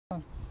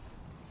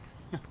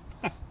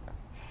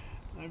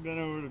I've been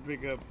over to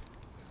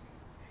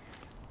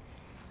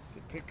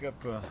pick up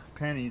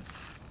Penny's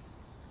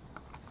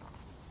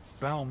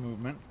bowel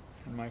movement,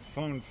 and my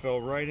phone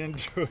fell right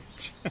into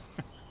it.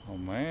 Oh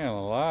man,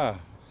 alive.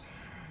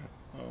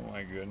 Oh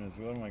my goodness,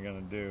 what am I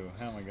going to do?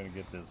 How am I going to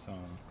get this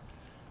home?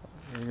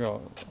 Here you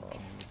go. Okay,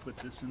 we'll put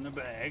this in the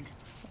bag.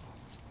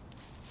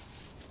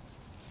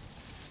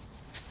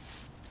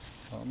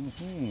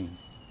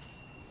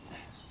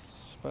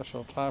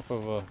 Special type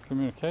of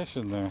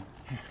communication there.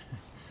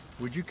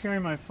 Would you carry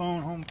my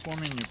phone home for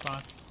me in your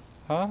pocket?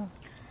 Huh?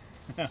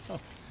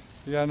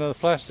 You got another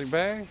plastic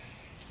bag?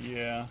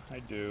 Yeah, I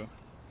do.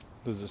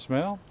 Does it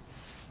smell?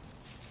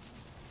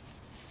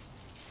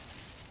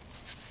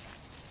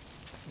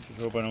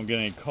 Just hope I don't get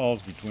any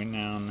calls between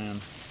now and then.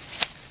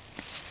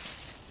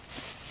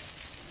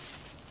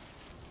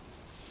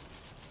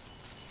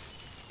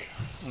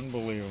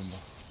 Unbelievable.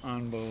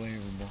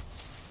 Unbelievable.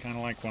 It's kind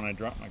of like when I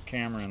dropped my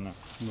camera in the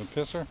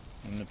pisser?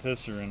 In the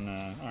pisser in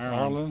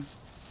Ireland?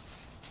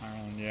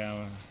 Ireland,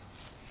 yeah.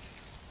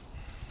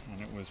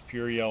 And it was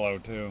pure yellow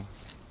too.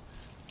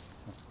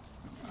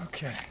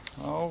 Okay.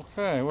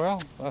 Okay,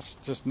 well, that's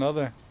just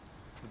another.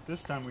 But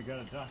this time we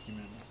got to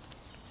document it.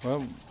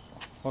 Well,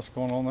 what's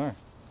going on there?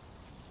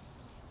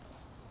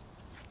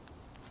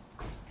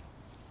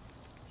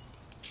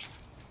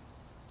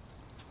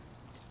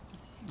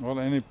 Well,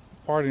 any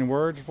parting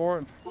words for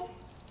it?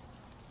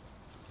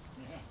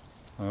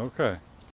 Yeah. Okay.